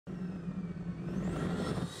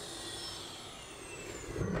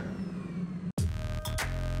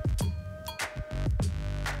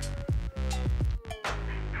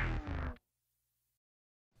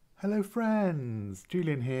Hello friends,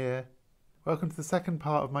 Julian here. Welcome to the second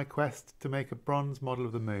part of my quest to make a bronze model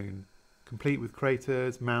of the moon, complete with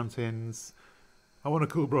craters, mountains. I want a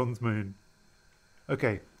cool bronze moon.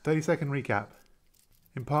 Okay, 30-second recap.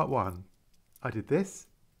 In part 1, I did this,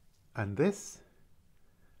 and this,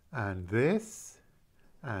 and this,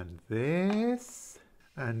 and this,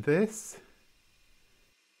 and this,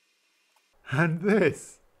 and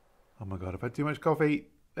this. Oh my god, I've had too much coffee.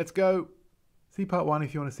 Let's go. See part 1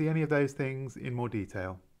 if you want to see any of those things in more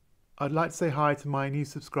detail. I'd like to say hi to my new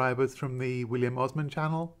subscribers from the William Osmond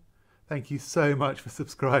channel. Thank you so much for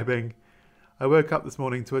subscribing. I woke up this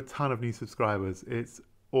morning to a ton of new subscribers. It's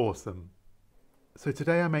awesome. So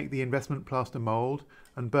today I make the investment plaster mould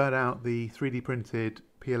and burn out the 3D printed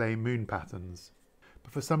PLA moon patterns.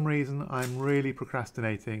 But for some reason I'm really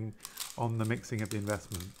procrastinating on the mixing of the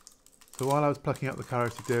investment. So while I was plucking up the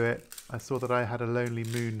courage to do it, I saw that I had a lonely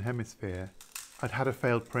moon hemisphere. I'd had a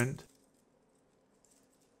failed print,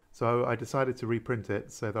 so I decided to reprint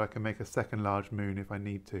it so that I can make a second large moon if I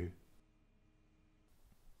need to.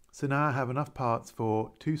 So now I have enough parts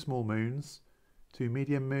for 2 small moons, 2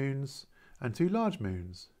 medium moons, and 2 large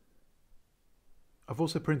moons. I've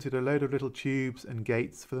also printed a load of little tubes and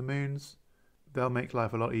gates for the moons. They'll make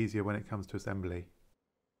life a lot easier when it comes to assembly.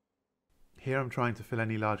 Here I'm trying to fill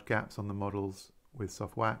any large gaps on the models with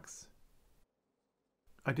soft wax.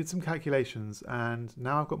 I did some calculations and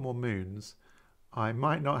now I've got more moons. I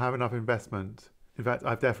might not have enough investment. In fact,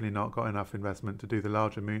 I've definitely not got enough investment to do the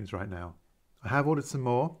larger moons right now. I have ordered some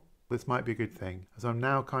more. This might be a good thing, as I'm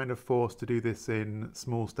now kind of forced to do this in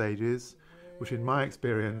small stages, which in my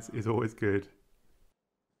experience is always good.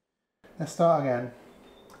 Let's start again.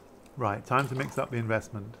 Right, time to mix up the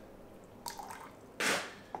investment.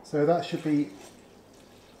 So that should be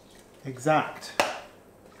exact.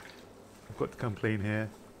 I've got to come clean here.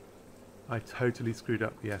 I totally screwed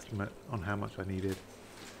up the estimate on how much I needed.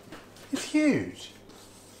 It's huge.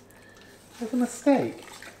 There's a mistake.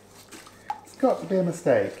 It's got to be a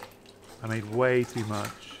mistake. I made way too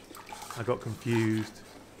much. I got confused.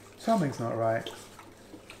 Something's not right.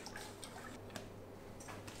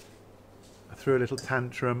 I threw a little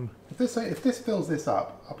tantrum. If this fills this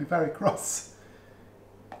up, I'll be very cross.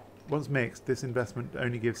 Once mixed, this investment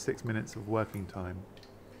only gives 6 minutes of working time.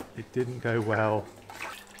 It didn't go well.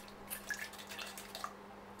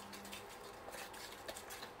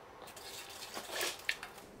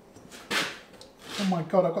 Oh my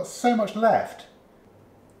god, I've got so much left.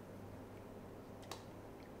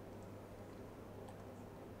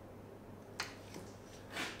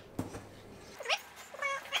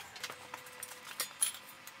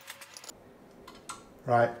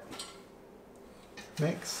 Right.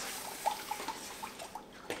 Mix.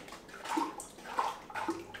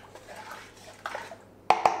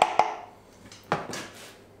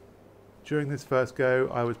 During this first go,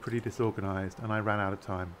 I was pretty disorganised and I ran out of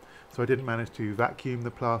time. So I didn't manage to vacuum the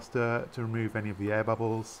plaster to remove any of the air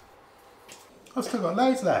bubbles. I've still got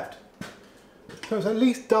loads left. So it's at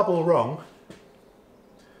least double wrong.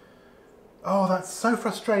 Oh, that's so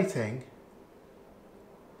frustrating.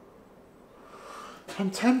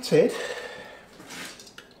 I'm tempted.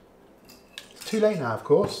 It's too late now, of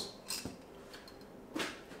course.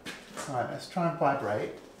 Alright, let's try and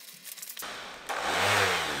vibrate.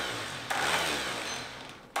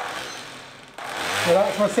 Well,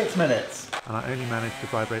 that's my 6 minutes. And I only managed to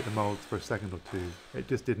vibrate the moulds for a second or 2. It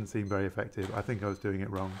just didn't seem very effective. I think I was doing it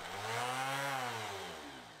wrong.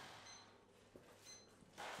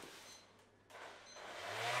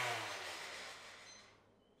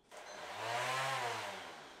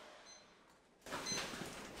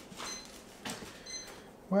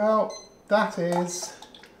 Well, that is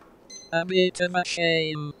a bit of a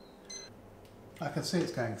shame. I can see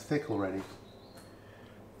it's going thick already.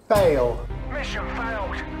 Fail! Mission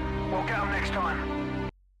failed. We'll get them next time.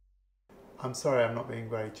 I'm sorry I'm not being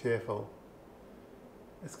very cheerful.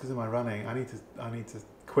 It's because of my running. I need to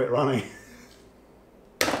quit running.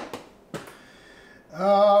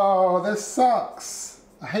 Oh, this sucks.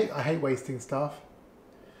 I hate wasting stuff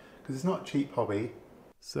because it's not a cheap hobby.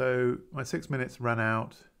 So my 6 minutes ran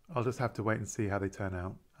out. I'll just have to wait and see how they turn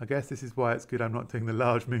out. I guess this is why it's good I'm not doing the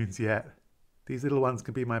large moons yet. These little ones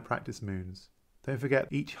can be my practice moons. Don't forget,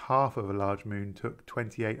 each half of a large moon took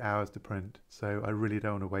 28 hours to print, so I really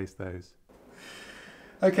don't want to waste those.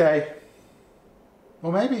 Okay.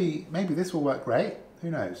 Well, maybe this will work great. Who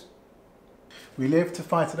knows? We live to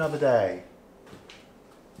fight another day.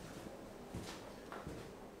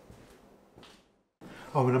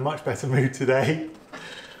 Oh, I'm in a much better mood today.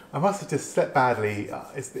 I must have just slept badly.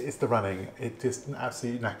 It's the running. It just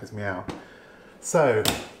absolutely knackers me out. So,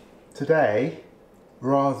 today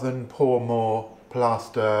rather than pour more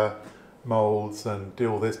plaster, moulds and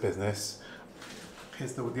do all this business,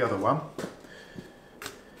 here's the other one.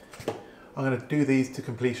 I'm going to do these to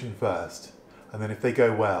completion first, and then if they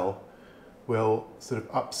go well, we'll sort of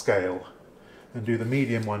upscale and do the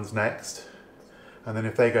medium ones next, and then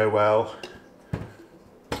if they go well,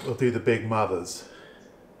 we'll do the big mothers.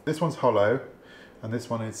 This one's hollow and this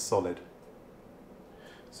one is solid.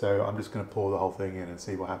 So I'm just going to pour the whole thing in and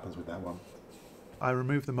see what happens with that one. I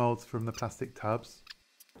removed the moulds from the plastic tubs.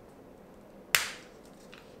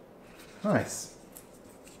 Nice.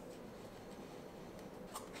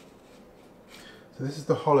 So this is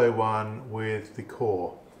the hollow one with the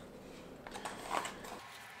core.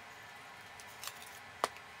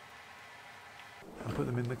 And put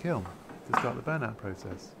them in the kiln to start the burnout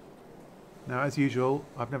process. Now, as usual,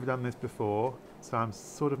 I've never done this before, so I'm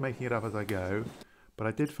sort of making it up as I go, but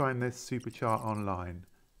I did find this super chart online.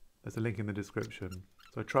 There's a link in the description,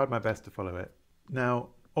 so I tried my best to follow it. Now,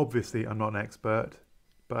 obviously I'm not an expert,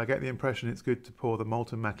 but I get the impression it's good to pour the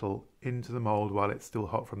molten metal into the mould while it's still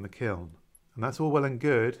hot from the kiln. And that's all well and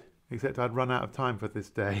good, except I'd run out of time for this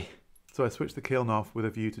day. So I switched the kiln off with a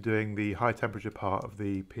view to doing the high temperature part of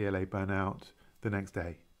the PLA burnout the next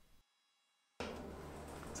day.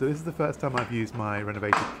 So this is the first time I've used my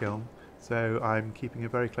renovated kiln, so I'm keeping a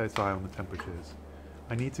very close eye on the temperatures.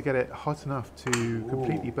 I need to get it hot enough to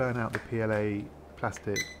completely burn out the PLA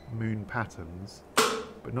plastic moon patterns,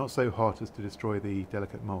 but not so hot as to destroy the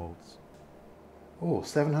delicate moulds. Oh,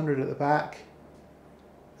 700 at the back,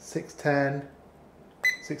 610,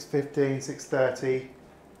 615, 630.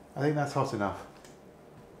 I think that's hot enough.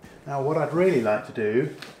 Now what I'd really like to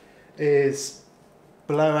do is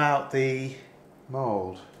blow out the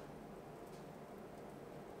mould.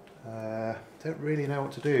 Don't really know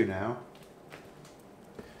what to do now.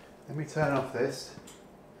 Let me turn off this.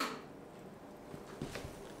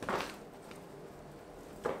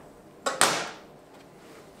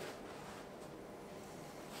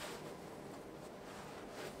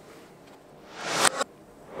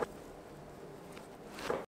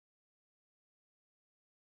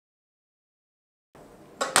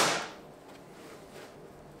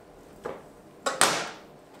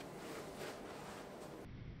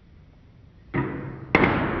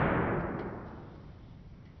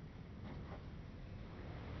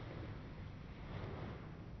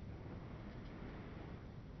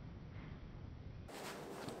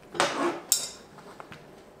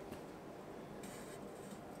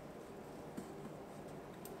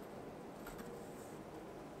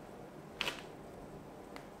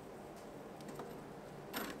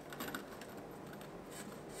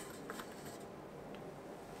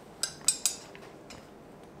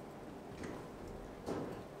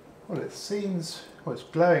 Well, it seems, well, it's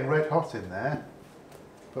glowing red hot in there,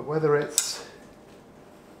 but whether it's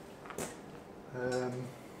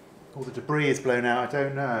all the debris is blown out, I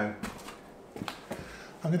don't know.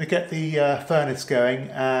 I'm going to get the furnace going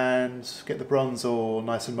and get the bronze all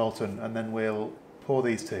nice and molten, and then we'll pour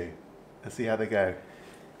these two and see how they go.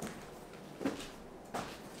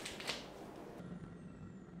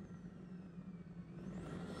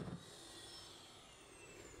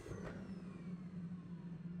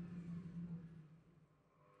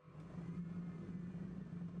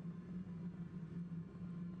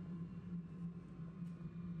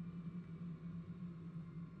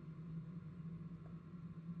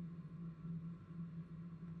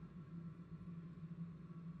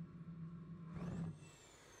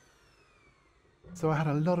 So I had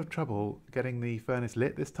a lot of trouble getting the furnace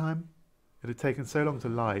lit this time. It had taken so long to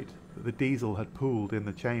light that the diesel had pooled in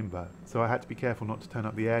the chamber, so I had to be careful not to turn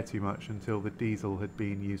up the air too much until the diesel had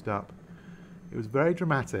been used up. It was very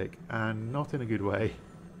dramatic and not in a good way.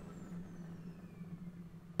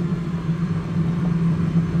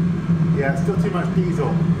 Yeah, it's still too much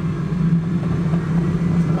diesel.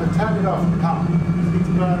 So I turned it off the pump. Just need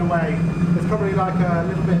to burn away. There's probably like a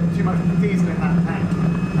little bit too much diesel in that tank.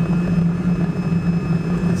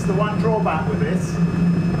 This is the one drawback with this.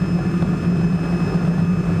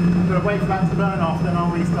 I'm going to wait for that to burn off, then I'll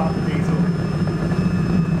restart the diesel.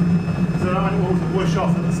 So I don't want it all to whoosh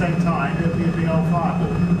off at the same time. It'll be a big old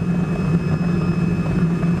fireball.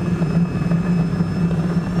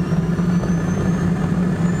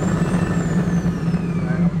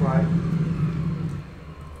 No, not quite.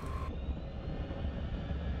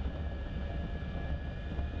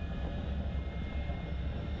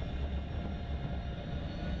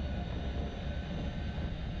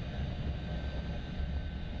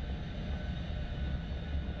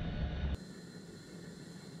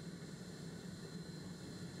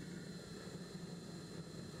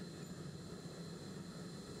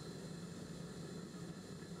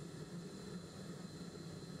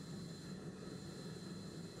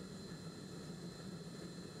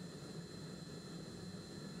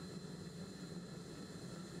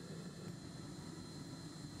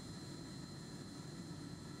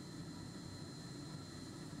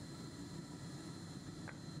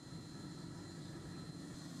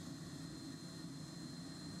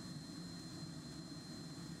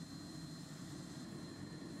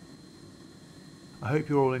 I hope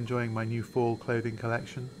you're all enjoying my new fall clothing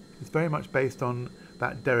collection. It's very much based on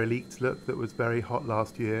that derelict look that was very hot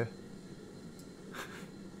last year.